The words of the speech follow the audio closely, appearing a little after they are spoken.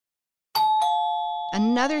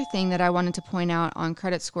Another thing that I wanted to point out on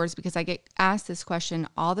credit scores, because I get asked this question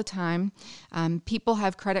all the time, people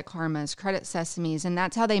have Credit Karmas, Credit Sesames, and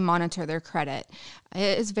that's how they monitor their credit.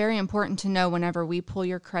 It is very important to know whenever we pull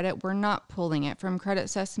your credit, we're not pulling it from Credit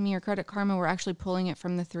Sesame or Credit Karma, we're actually pulling it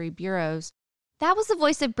from the 3 bureaus. That was the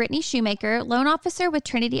voice of Brittany Shoemaker, loan officer with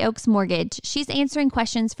Trinity Oaks Mortgage. She's answering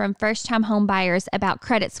questions from first-time home buyers about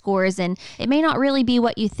credit scores, and it may not really be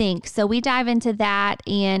what you think. So we dive into that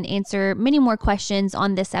and answer many more questions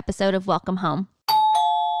on this episode of Welcome Home.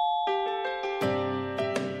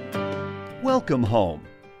 Welcome Home,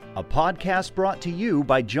 a podcast brought to you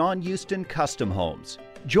by John Houston Custom Homes.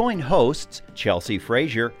 Join hosts Chelsea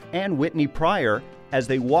Frazier and Whitney Pryor as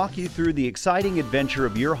they walk you through the exciting adventure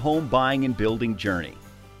of your home buying and building journey.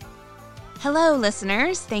 Hello,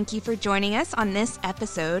 listeners. Thank you for joining us on this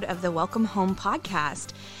episode of the Welcome Home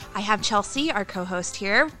podcast. I have Chelsea, our co-host,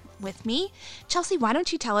 here with me. Chelsea, why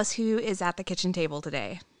don't you tell us who is at the kitchen table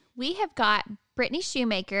today? We have got Brittany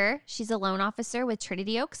Shoemaker. She's a loan officer with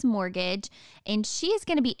Trinity Oaks Mortgage, and she is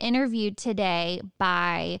going to be interviewed today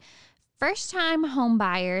by first-time home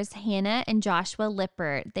buyers Hannah and Joshua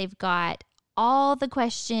Lippert. They've got all the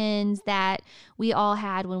questions that we all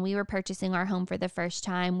had when we were purchasing our home for the first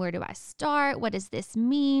time. Where do I start? What does this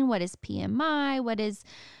mean? What is PMI?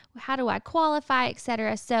 How do I qualify,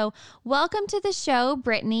 etc. So welcome to the show,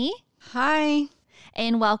 Brittany. Hi.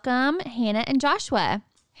 And welcome, Hannah and Joshua.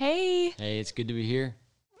 Hey. Hey, it's good to be here.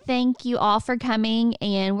 Thank you all for coming,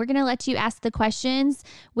 and we're going to let you ask the questions.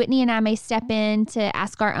 Whitney and I may step in to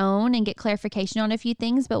ask our own and get clarification on a few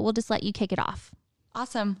things, but we'll just let you kick it off.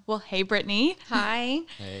 Awesome. Well, hey, Brittany. Hi.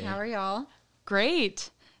 Hey. How are y'all? Great.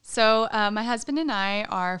 So my husband and I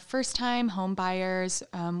are first-time home buyers.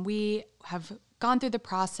 We have gone through the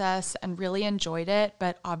process and really enjoyed it,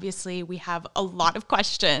 but obviously we have a lot of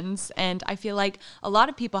questions, and I feel like a lot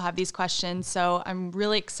of people have these questions, so I'm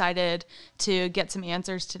really excited to get some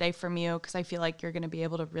answers today from you because I feel like you're going to be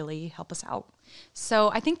able to really help us out. So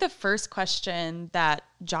I think the first question that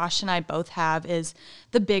Josh and I both have is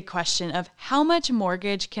the big question of how much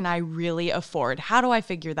mortgage can I really afford? How do I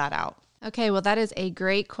figure that out? Okay, well, that is a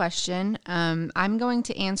great question. I'm going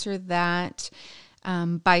to answer that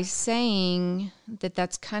by saying that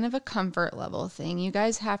that's kind of a comfort level thing. You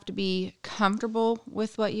guys have to be comfortable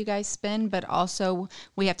with what you guys spend, but also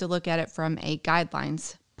we have to look at it from a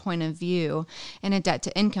guidelines point of view and a debt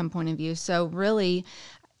to income point of view. So really,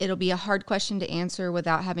 it'll be a hard question to answer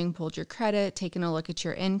without having pulled your credit, taken a look at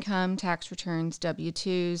your income, tax returns,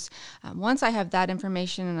 W-2s. Once I have that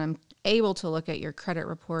information and I'm able to look at your credit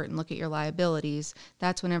report and look at your liabilities,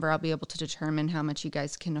 that's whenever I'll be able to determine how much you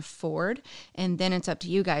guys can afford. And then it's up to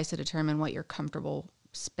you guys to determine what you're comfortable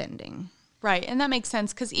spending. Right. And that makes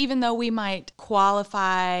sense because even though we might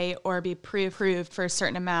qualify or be pre-approved for a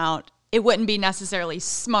certain amount, it wouldn't be necessarily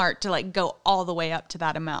smart to go all the way up to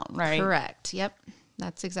that amount, right? Correct. Yep.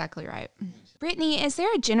 That's exactly right. Brittany, is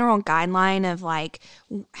there a general guideline of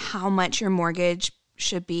how much your mortgage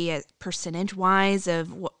should be percentage-wise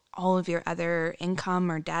of all of your other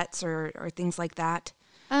income or debts or things like that?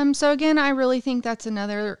 So again, I really think that's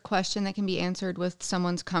another question that can be answered with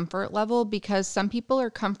someone's comfort level because some people are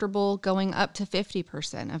comfortable going up to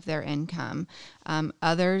 50% of their income.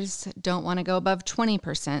 Others don't want to go above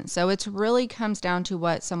 20%. So it really comes down to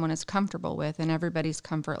what someone is comfortable with, and everybody's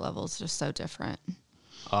comfort level is just so different.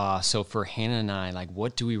 So for Hannah and I,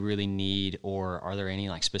 what do we really need, or are there any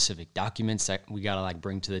specific documents that we gotta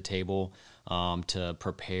bring to the table to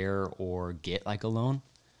prepare or get a loan?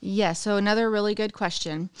 Yeah, so another really good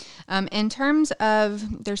question. In terms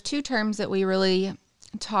of, there's 2 terms that we really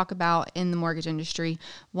talk about in the mortgage industry.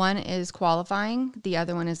 One is qualifying. The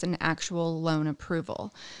other one is an actual loan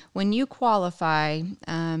approval. When you qualify,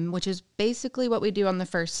 which is basically what we do on the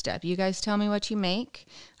first step, you guys tell me what you make.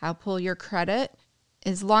 I'll pull your credit.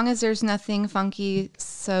 As long as there's nothing funky,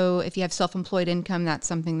 so if you have self-employed income, that's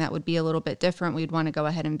something that would be a little bit different. We'd want to go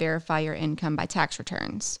ahead and verify your income by tax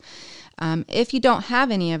returns. If you don't have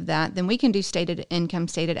any of that, then we can do stated income,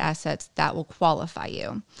 stated assets that will qualify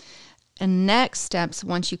you. And next steps,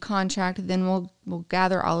 once you contract, then we'll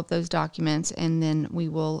gather all of those documents, and then we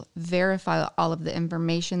will verify all of the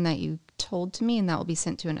information that you told to me, and that will be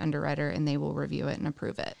sent to an underwriter, and they will review it and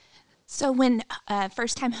approve it. So when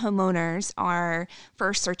first-time homeowners are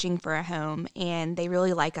first searching for a home and they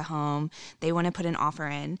really like a home, they want to put an offer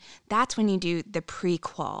in, that's when you do the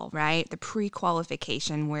pre-qual, right? The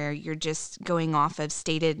pre-qualification where you're just going off of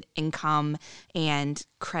stated income and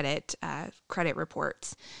credit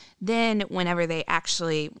reports. Then whenever they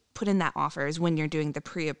actually put in that offer is when you're doing the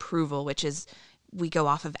pre-approval, which is we go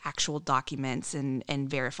off of actual documents and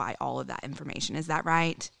verify all of that information. Is that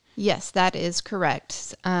right? Yes, that is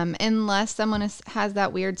correct. Unless someone has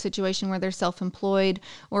that weird situation where they're self-employed,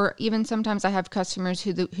 or even sometimes I have customers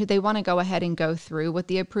who they want to go ahead and go through with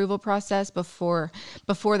the approval process before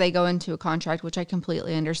they go into a contract, which I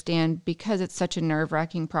completely understand because it's such a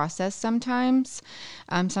nerve-wracking process sometimes.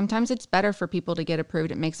 Sometimes it's better for people to get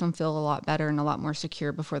approved. It makes them feel a lot better and a lot more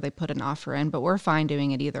secure before they put an offer in, but we're fine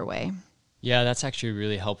doing it either way. Yeah, that's actually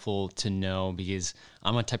really helpful to know because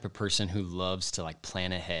I'm a type of person who loves to like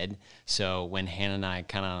plan ahead. So when Hannah and I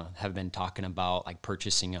kind of have been talking about like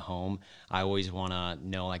purchasing a home, I always want to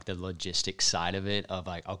know like the logistics side of it of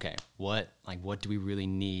like, okay, what do we really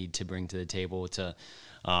need to bring to the table to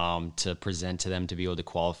present to them to be able to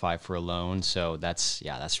qualify for a loan. So that's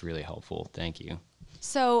really helpful. Thank you.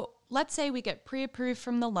 So let's say we get pre-approved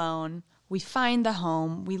from the loan. We find the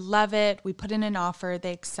home, we love it, we put in an offer,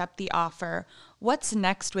 they accept the offer. What's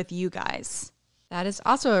next with you guys? That is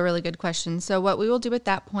also a really good question. So what we will do at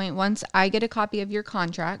that point, once I get a copy of your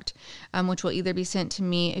contract, which will either be sent to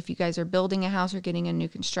me if you guys are building a house or getting a new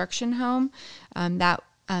construction home,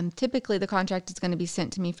 typically the contract is going to be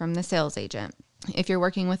sent to me from the sales agent. If you're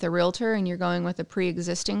working with a realtor and you're going with a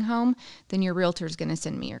pre-existing home, then your realtor is going to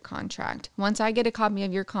send me your contract. Once I get a copy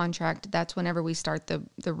of your contract, that's whenever we start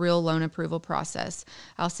the real loan approval process.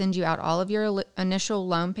 I'll send you out all of your initial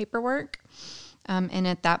loan paperwork. And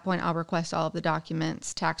at that point, I'll request all of the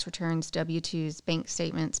documents, tax returns, W-2s, bank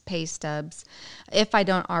statements, pay stubs, if I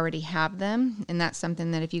don't already have them. And that's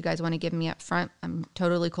something that if you guys want to give me up front, I'm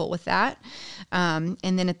totally cool with that. And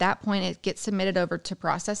then at that point, it gets submitted over to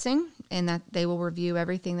processing, and that they will review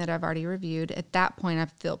everything that I've already reviewed. At that point, I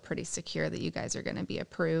feel pretty secure that you guys are going to be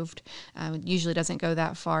approved. It usually doesn't go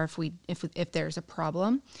that far if there's a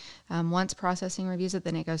problem. Once processing reviews it,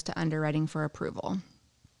 then it goes to underwriting for approval.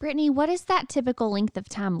 Brittany, what does that typical length of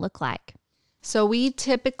time look like? So we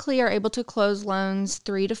typically are able to close loans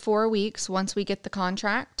 3 to 4 weeks once we get the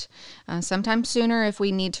contract. Sometimes sooner if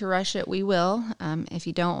we need to rush it, we will. If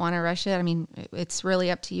you don't want to rush it, I mean, it's really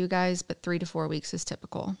up to you guys, but 3 to 4 weeks is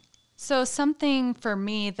typical. So something for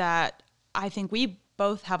me that I think we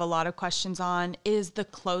both have a lot of questions on is the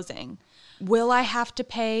closing. Will I have to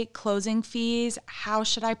pay closing fees? How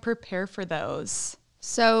should I prepare for those?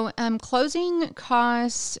 So closing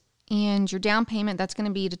costs and your down payment, that's going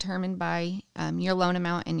to be determined by your loan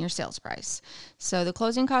amount and your sales price. So the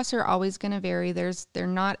closing costs are always going to vary. They're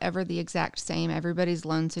not ever the exact same. Everybody's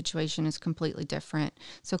loan situation is completely different.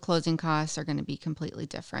 So closing costs are going to be completely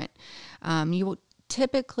different. You will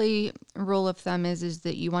typically, rule of thumb is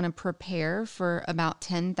that you want to prepare for about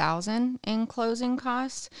 $10,000 in closing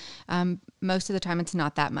costs. Most of the time it's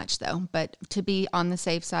not that much though, but to be on the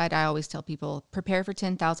safe side, I always tell people prepare for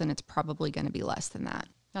 $10,000. It's probably going to be less than that.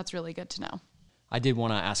 That's really good to know. I did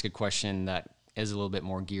want to ask a question that is a little bit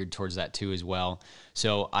more geared towards that too as well.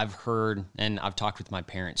 So I've heard, and I've talked with my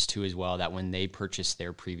parents too as well, that when they purchased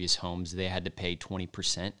their previous homes, they had to pay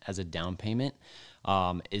 20% as a down payment.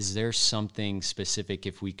 Is there something specific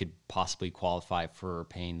if we could possibly qualify for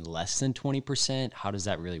paying less than 20%? How does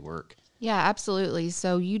that really work? Yeah, absolutely.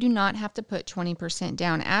 So you do not have to put 20%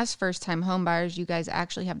 down. As first-time home buyers, you guys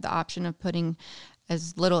actually have the option of putting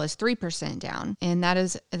as little as 3% down. And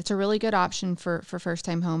it's a really good option for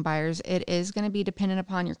first-time home buyers. It is going to be dependent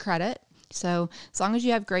upon your credit. So as long as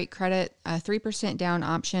you have great credit, a 3% down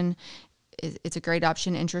option, it's a great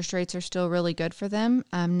option. Interest rates are still really good for them.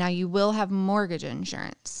 Now you will have mortgage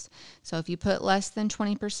insurance. So if you put less than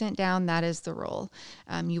 20% down, that is the rule.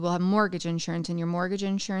 You will have mortgage insurance, and your mortgage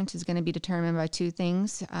insurance is going to be determined by two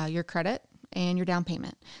things, your credit and your down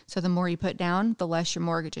payment. So the more you put down, the less your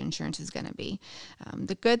mortgage insurance is going to be.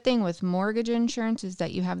 The good thing with mortgage insurance is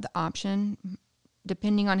that you have the option,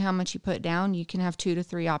 depending on how much you put down, you can have 2 to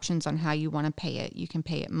 3 options on how you want to pay it. You can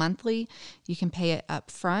pay it monthly, you can pay it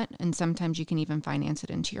up front, and sometimes you can even finance it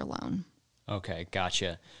into your loan. Okay,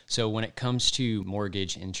 gotcha. So when it comes to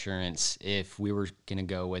mortgage insurance, if we were going to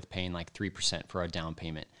go with paying like 3% for our down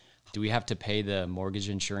payment, do we have to pay the mortgage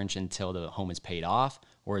insurance until the home is paid off?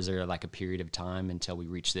 Or is there like a period of time until we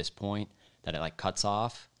reach this point that it like cuts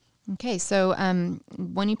off? Okay, so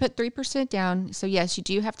when you put 3% down, so yes, you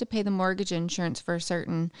do have to pay the mortgage insurance for a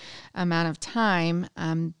certain amount of time,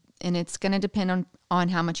 and it's going to depend on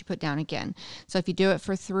how much you put down again. So if you do it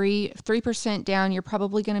for 3% down, you're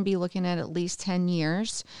probably going to be looking at least 10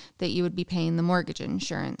 years that you would be paying the mortgage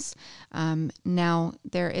insurance. Now,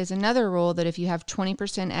 there is another rule that if you have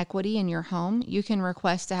 20% equity in your home, you can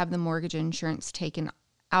request to have the mortgage insurance taken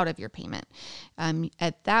out of your payment.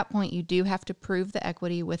 At that point, you do have to prove the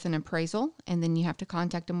equity with an appraisal, and then you have to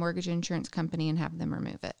contact a mortgage insurance company and have them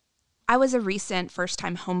remove it. I was a recent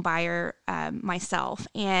first-time home buyer myself,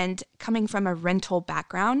 and coming from a rental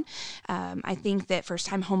background, I think that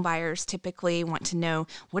first-time home buyers typically want to know,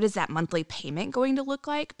 what is that monthly payment going to look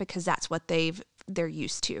like? Because that's what they're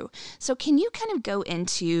used to. So can you kind of go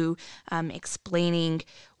into explaining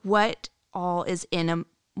what all is in a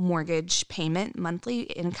mortgage payment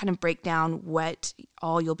monthly and kind of break down what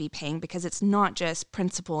all you'll be paying? Because it's not just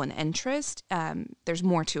principal and interest. There's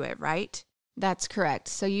more to it, right? That's correct.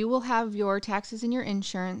 So you will have your taxes and your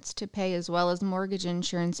insurance to pay, as well as mortgage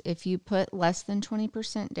insurance, if you put less than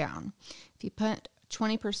 20% down. If you put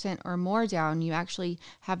 20% or more down, you actually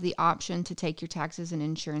have the option to take your taxes and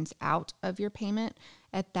insurance out of your payment.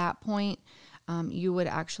 At that point, you would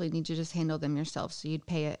actually need to just handle them yourself. So you'd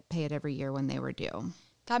pay it every year when they were due.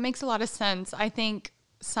 That makes a lot of sense. I think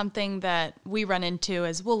something that we run into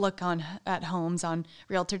is we'll look at homes on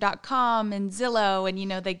realtor.com and Zillow,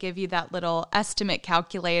 and they give you that little estimate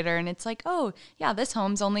calculator, and it's like, oh yeah, this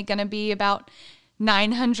home's only going to be about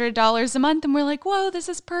 $900 a month, and we're like, whoa, this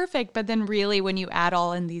is perfect. But then really, when you add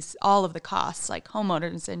all of the costs, like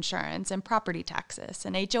homeowners insurance and property taxes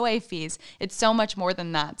and HOA fees, it's so much more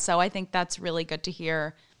than that. So I think that's really good to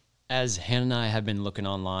hear. As Hannah and I have been looking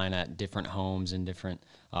online at different homes and different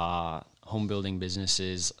home building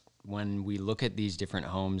businesses, when we look at these different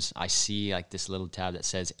homes, I see like this little tab that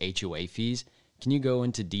says HOA fees. Can you go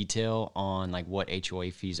into detail on like what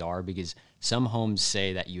HOA fees are? Because some homes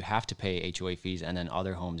say that you have to pay HOA fees, and then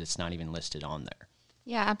other homes it's not even listed on there.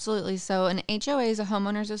 Yeah, absolutely. So an HOA is a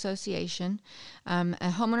homeowners association. A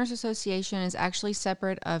homeowners association is actually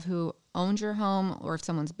separate of who owns your home, or if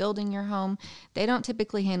someone's building your home. They don't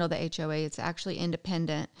typically handle the HOA. It's actually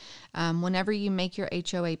independent. Whenever you make your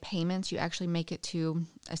HOA payments, you actually make it to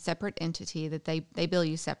a separate entity that they bill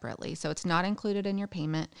you separately. So it's not included in your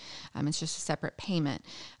payment. It's just a separate payment.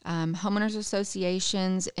 Homeowners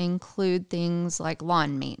associations include things like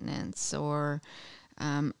lawn maintenance, or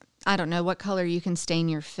I don't know what color you can stain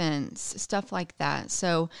your fence, stuff like that.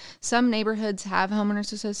 So some neighborhoods have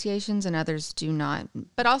homeowners associations and others do not.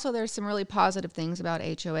 But also there's some really positive things about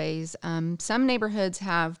HOAs. Some neighborhoods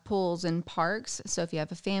have pools and parks. So if you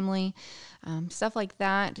have a family, stuff like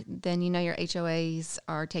that, then your HOAs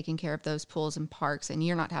are taking care of those pools and parks, and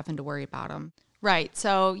you're not having to worry about them. Right.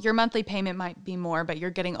 So your monthly payment might be more, but you're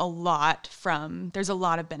getting there's a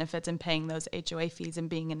lot of benefits in paying those HOA fees and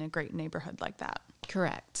being in a great neighborhood like that.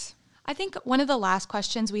 Correct. I think one of the last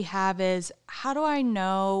questions we have is, how do I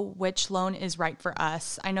know which loan is right for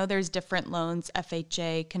us? I know there's different loans,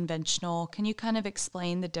 FHA, conventional. Can you kind of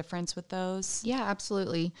explain the difference with those? Yeah,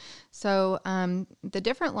 absolutely. So the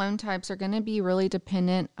different loan types are going to be really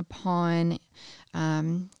dependent upon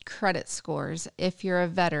credit scores. If you're a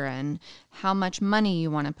veteran, how much money you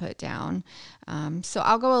want to put down. So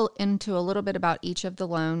I'll go into a little bit about each of the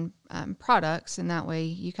loan products, and that way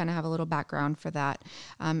you kind of have a little background for that.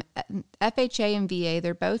 FHA and VA,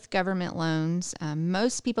 they're both government loans.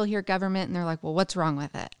 Most people hear government and they're like, well, what's wrong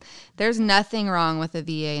with it? There's nothing wrong with a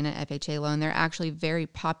VA and an FHA loan. They're actually very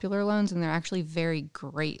popular loans, and they're actually very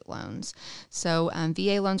great loans. So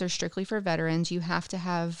VA loans are strictly for veterans. You have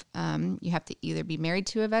to either be married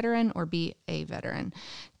to a veteran or be a veteran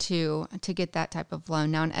to get that type of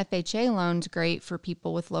loan. Now, an FHA loan is great for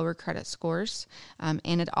people with lower credit scores,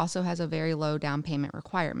 and it also has a very low down payment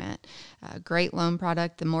requirement. Great loan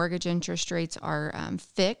product. The mortgage interest rates are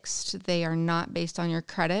fixed. They are not based on your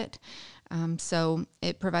credit. So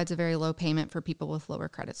it provides a very low payment for people with lower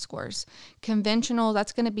credit scores. Conventional,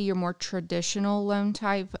 that's going to be your more traditional loan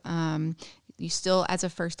type. You still, as a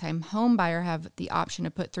first-time home buyer, have the option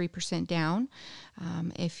to put 3% down.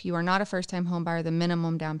 If you are not a first-time home buyer, the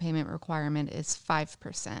minimum down payment requirement is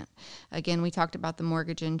 5%. Again, we talked about the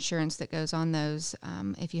mortgage insurance that goes on those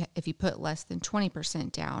if you put less than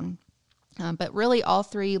 20% down. But really, all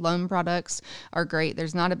three loan products are great.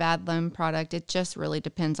 There's not a bad loan product. It just really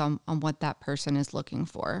depends on what that person is looking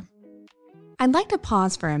for. I'd like to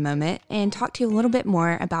pause for a moment and talk to you a little bit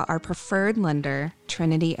more about our preferred lender,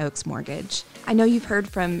 Trinity Oaks Mortgage. I know you've heard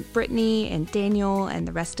from Brittany and Daniel and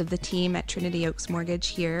the rest of the team at Trinity Oaks Mortgage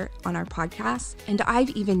here on our podcast, and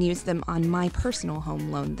I've even used them on my personal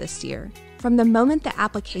home loan this year. From the moment the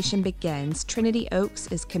application begins, Trinity Oaks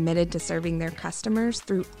is committed to serving their customers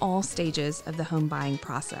through all stages of the home buying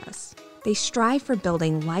process. They strive for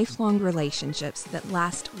building lifelong relationships that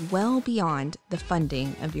last well beyond the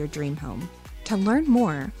funding of your dream home. To learn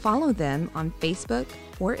more, follow them on Facebook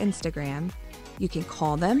or Instagram. You can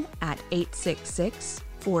call them at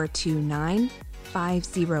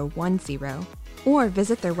 866-429-5010, or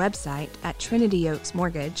visit their website at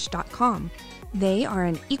trinityoaksmortgage.com. They are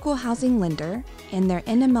an equal housing lender, and their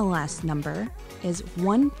NMLS number is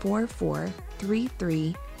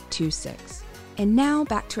 1443326. And now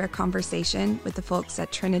back to our conversation with the folks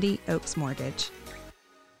at Trinity Oaks Mortgage.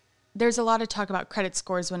 There's a lot of talk about credit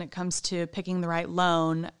scores when it comes to picking the right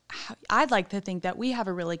loan. I'd like to think that we have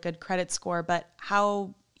a really good credit score, but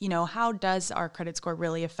how does our credit score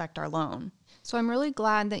really affect our loan? So I'm really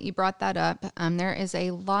glad that you brought that up. There is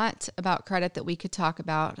a lot about credit that we could talk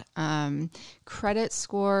about. Credit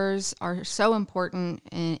scores are so important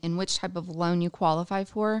in which type of loan you qualify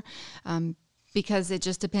for, because it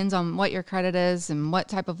just depends on what your credit is and what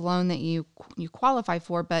type of loan that you qualify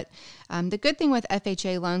for. But the good thing with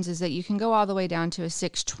FHA loans is that you can go all the way down to a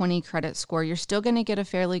 620 credit score. You're still going to get a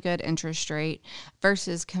fairly good interest rate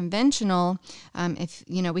versus conventional. If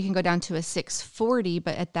we can go down to a 640,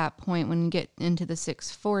 but at that point, when you get into the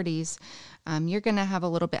 640s, you're going to have a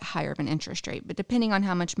little bit higher of an interest rate. But depending on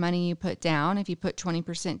how much money you put down, if you put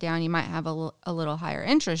 20% down, you might have a little higher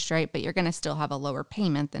interest rate, but you're going to still have a lower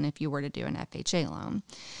payment than if you were to do an FHA loan.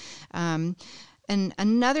 And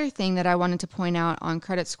another thing that I wanted to point out on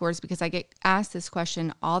credit scores, because I get asked this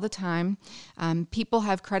question all the time, people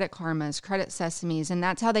have Credit Karmas, Credit Sesames, and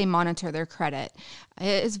that's how they monitor their credit.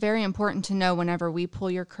 It is very important to know whenever we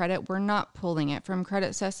pull your credit, we're not pulling it from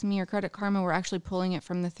Credit Sesame or Credit Karma. We're actually pulling it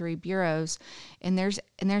from the 3 bureaus. And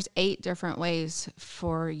there's 8 different ways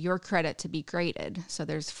for your credit to be graded. So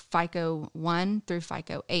there's FICO 1 through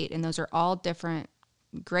FICO 8, and those are all different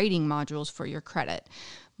grading modules for your credit.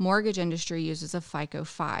 Mortgage industry uses a FICO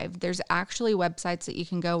 5. There's actually websites that you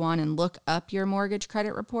can go on and look up your mortgage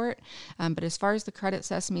credit report. But as far as the Credit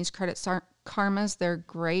Sesames, Credit Karmas, they're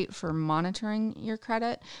great for monitoring your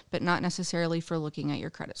credit, but not necessarily for looking at your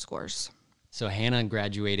credit scores. So Hannah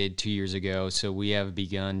graduated 2 years ago, so we have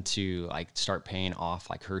begun to start paying off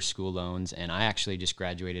her school loans, and I actually just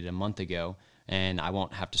graduated a month ago, and I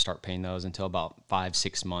won't have to start paying those until about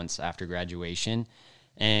 5-6 months after graduation.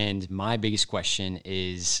 And my biggest question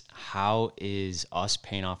is, how is us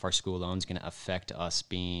paying off our school loans going to affect us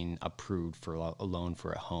being approved for a loan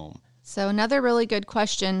for a home? So another really good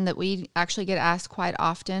question that we actually get asked quite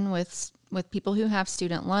often with people who have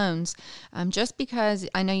student loans, just because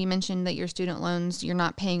I know you mentioned that your student loans, you're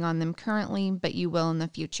not paying on them currently, but you will in the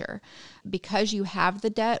future. Because you have the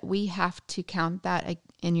debt, we have to count that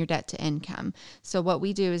in your debt to income. So what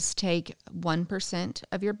we do is take 1%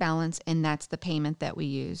 of your balance, and that's the payment that we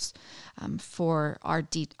use for our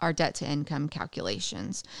debt to income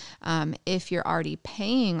calculations. If you're already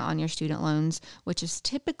paying on your student loans, which is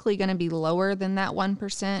typically going to be lower than that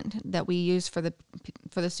 1% that we use for the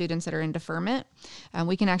students that are in deferment,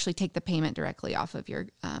 we can actually take the payment directly off of your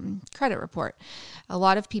credit report. A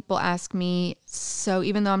lot of people ask me, so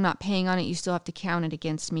even though I'm not paying on it, you still have to count it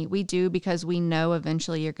against me. We do, because we know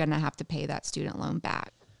eventually you're going to have to pay that student loan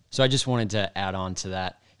back. So I just wanted to add on to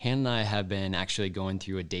that. Hannah and I have been actually going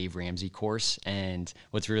through a Dave Ramsey course, and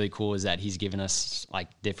what's really cool is that he's given us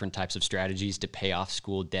different types of strategies to pay off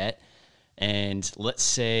school debt. And let's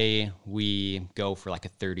say we go for a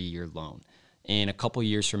 30-year loan. In a couple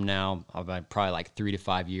years from now, probably 3 to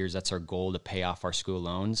 5 years, that's our goal, to pay off our school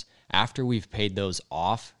loans. After we've paid those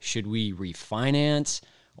off, should we refinance,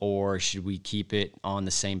 or should we keep it on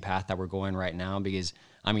the same path that we're going right now? Because,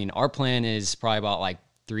 our plan is probably about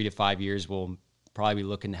 3 to 5 years. We'll probably be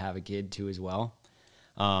looking to have a kid too as well.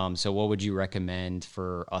 So what would you recommend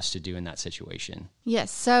for us to do in that situation?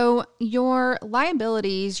 Yes. So your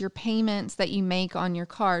liabilities, your payments that you make on your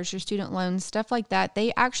cars, your student loans, stuff like that,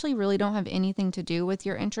 they actually really don't have anything to do with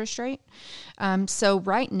your interest rate. So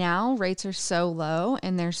right now, rates are so low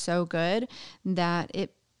and they're so good that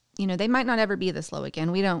they might not ever be this low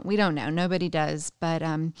again. We don't know. Nobody does. But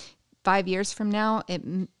 5 years from now,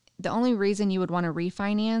 the only reason you would want to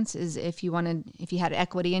refinance is if you had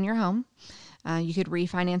equity in your home. You could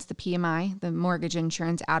refinance the PMI, the mortgage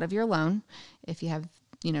insurance, out of your loan if you have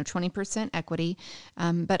 20% equity.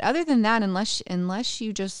 But other than that, unless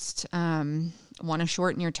you just want to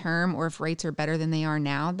shorten your term, or if rates are better than they are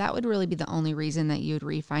now, that would really be the only reason that you would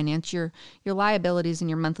refinance. Your liabilities and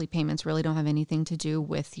your monthly payments really don't have anything to do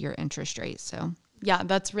with your interest rate. So yeah,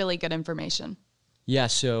 that's really good information. Yeah,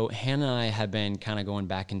 so Hannah and I have been kind of going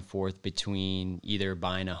back and forth between either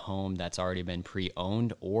buying a home that's already been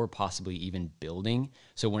pre-owned or possibly even building.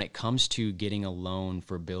 So when it comes to getting a loan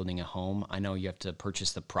for building a home, I know you have to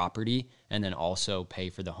purchase the property and then also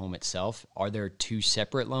pay for the home itself. Are there 2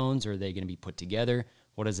 separate loans, or are they going to be put together?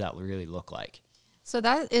 What does that really look like? So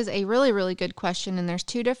that is a really, really good question, and there's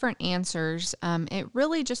two different answers. It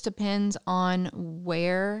really just depends on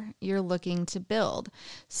where you're looking to build.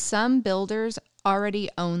 Some builders already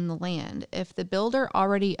own the land. If the builder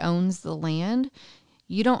already owns the land,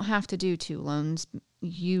 you don't have to do two loans.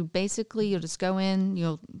 You'll just go in,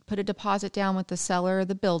 you'll put a deposit down with the seller or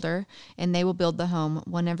the builder, and they will build the home.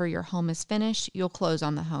 Whenever your home is finished, you'll close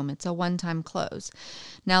on the home. It's a one-time close.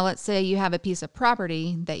 Now, let's say you have a piece of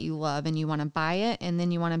property that you love and you want to buy it and then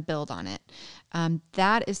you want to build on it.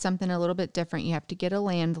 That is something a little bit different. You have to get a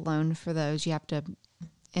land loan for those. And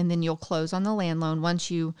then you'll close on the land loan. Once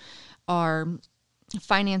you are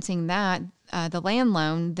financing that, the land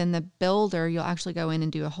loan, then the builder, you'll actually go in and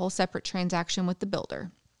do a whole separate transaction with the builder.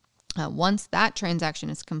 Once that transaction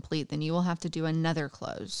is complete, then you will have to do another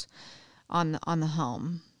close on the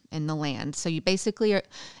home and the land. So you basically are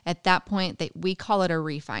at that point, we call it a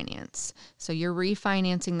refinance. So you're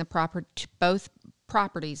refinancing both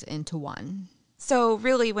properties into one. So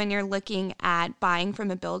really, when you're looking at buying from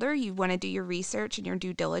a builder, you want to do your research and your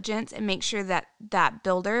due diligence and make sure that that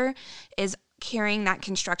builder is carrying that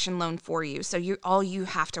construction loan for you. So all you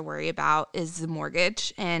have to worry about is the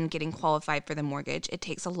mortgage and getting qualified for the mortgage. It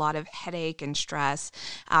takes a lot of headache and stress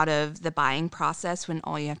out of the buying process when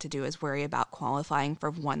all you have to do is worry about qualifying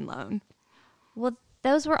for one loan. Well,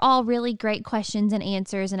 those were all really great questions and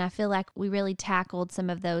answers, and I feel like we really tackled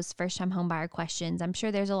some of those first-time homebuyer questions. I'm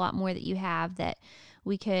sure there's a lot more that you have that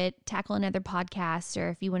we could tackle another podcast, or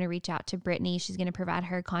if you want to reach out to Brittany, she's going to provide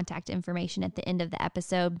her contact information at the end of the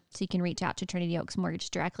episode, so you can reach out to Trinity Oaks Mortgage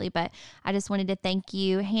directly. But I just wanted to thank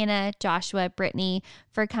you, Hannah, Joshua, Brittany,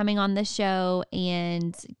 for coming on the show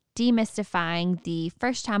and demystifying the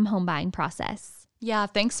first-time home buying process. Yeah,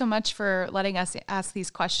 thanks so much for letting us ask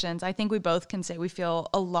these questions. I think we both can say we feel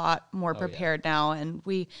a lot more prepared now, and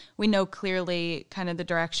we know clearly kind of the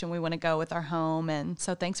direction we want to go with our home. And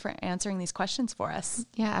so thanks for answering these questions for us.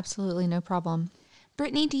 Yeah, absolutely. No problem.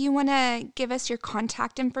 Brittany, do you want to give us your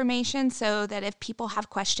contact information so that if people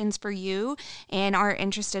have questions for you and are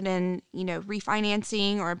interested in,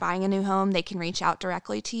 refinancing or buying a new home, they can reach out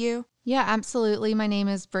directly to you? Yeah, absolutely. My name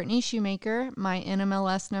is Brittany Shoemaker. My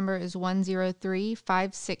NMLS number is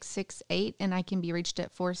 1035668, and I can be reached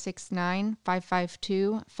at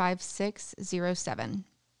 469-552-5607.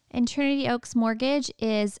 And Trinity Oaks Mortgage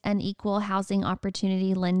is an equal housing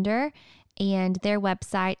opportunity lender, and their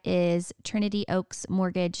website is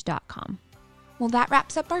trinityoaksmortgage.com. Well, that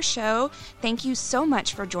wraps up our show. Thank you so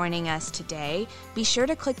much for joining us today. Be sure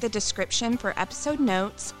to click the description for episode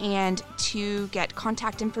notes and to get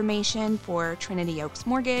contact information for Trinity Oaks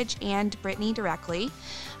Mortgage and Brittany directly,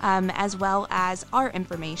 as well as our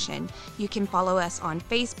information. You can follow us on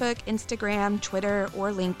Facebook, Instagram, Twitter, or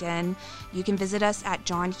LinkedIn. You can visit us at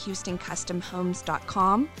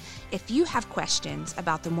johnhoustoncustomhomes.com. If you have questions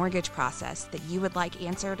about the mortgage process that you would like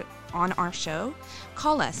answered on our show,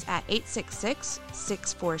 call us at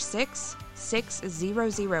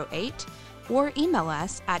 866-646-6008 or email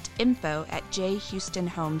us at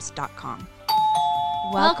info@jhoustonhomes.com.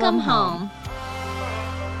 Welcome home.